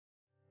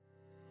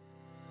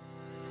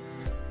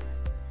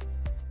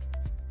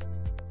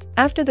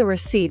After the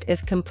receipt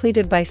is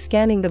completed by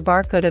scanning the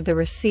barcode of the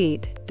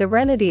receipt, the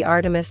Renity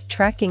Artemis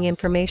Tracking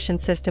Information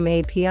System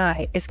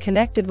API is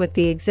connected with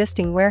the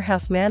existing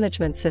warehouse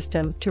management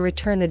system to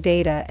return the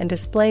data and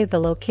display the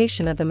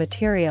location of the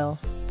material.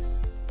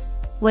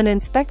 When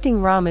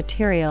inspecting raw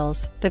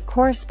materials, the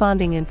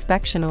corresponding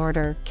inspection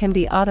order can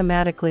be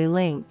automatically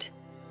linked.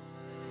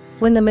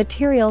 When the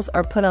materials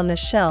are put on the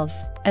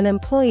shelves, an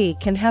employee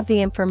can have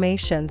the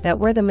information that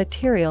where the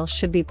material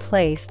should be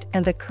placed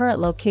and the current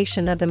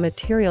location of the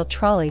material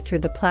trolley through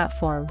the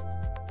platform.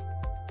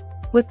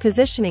 With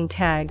positioning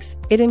tags,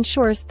 it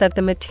ensures that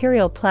the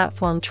material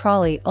platform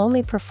trolley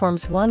only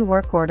performs one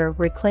work order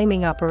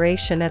reclaiming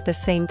operation at the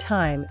same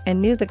time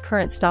and knew the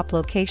current stop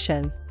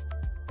location.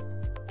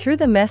 Through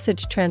the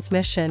message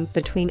transmission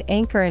between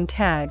anchor and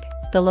tag,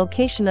 the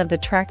location of the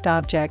tracked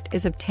object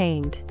is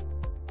obtained.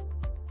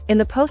 In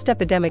the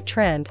post-epidemic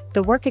trend,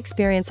 the work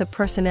experience of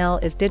personnel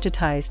is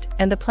digitized,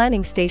 and the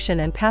planning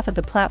station and path of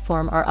the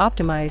platform are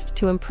optimized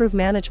to improve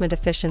management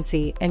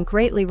efficiency and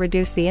greatly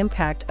reduce the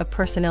impact of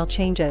personnel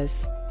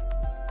changes.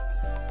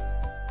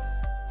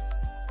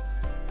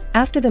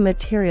 After the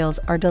materials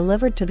are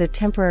delivered to the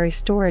temporary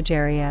storage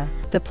area,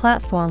 the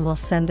platform will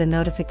send the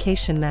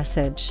notification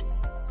message.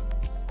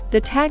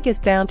 The tag is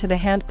bound to the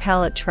hand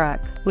pallet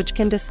truck, which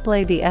can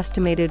display the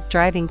estimated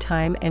driving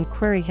time and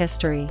query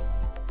history.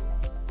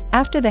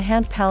 After the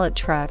hand pallet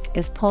truck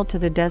is pulled to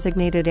the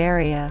designated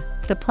area,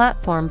 the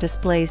platform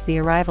displays the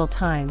arrival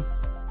time.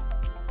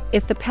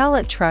 If the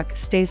pallet truck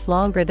stays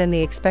longer than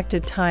the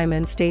expected time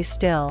and stays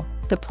still,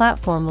 the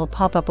platform will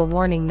pop up a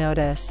warning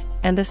notice,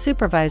 and the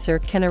supervisor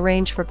can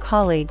arrange for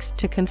colleagues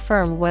to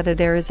confirm whether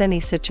there is any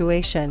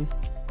situation.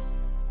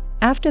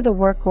 After the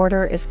work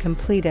order is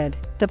completed,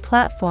 the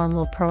platform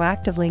will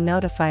proactively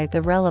notify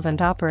the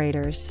relevant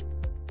operators.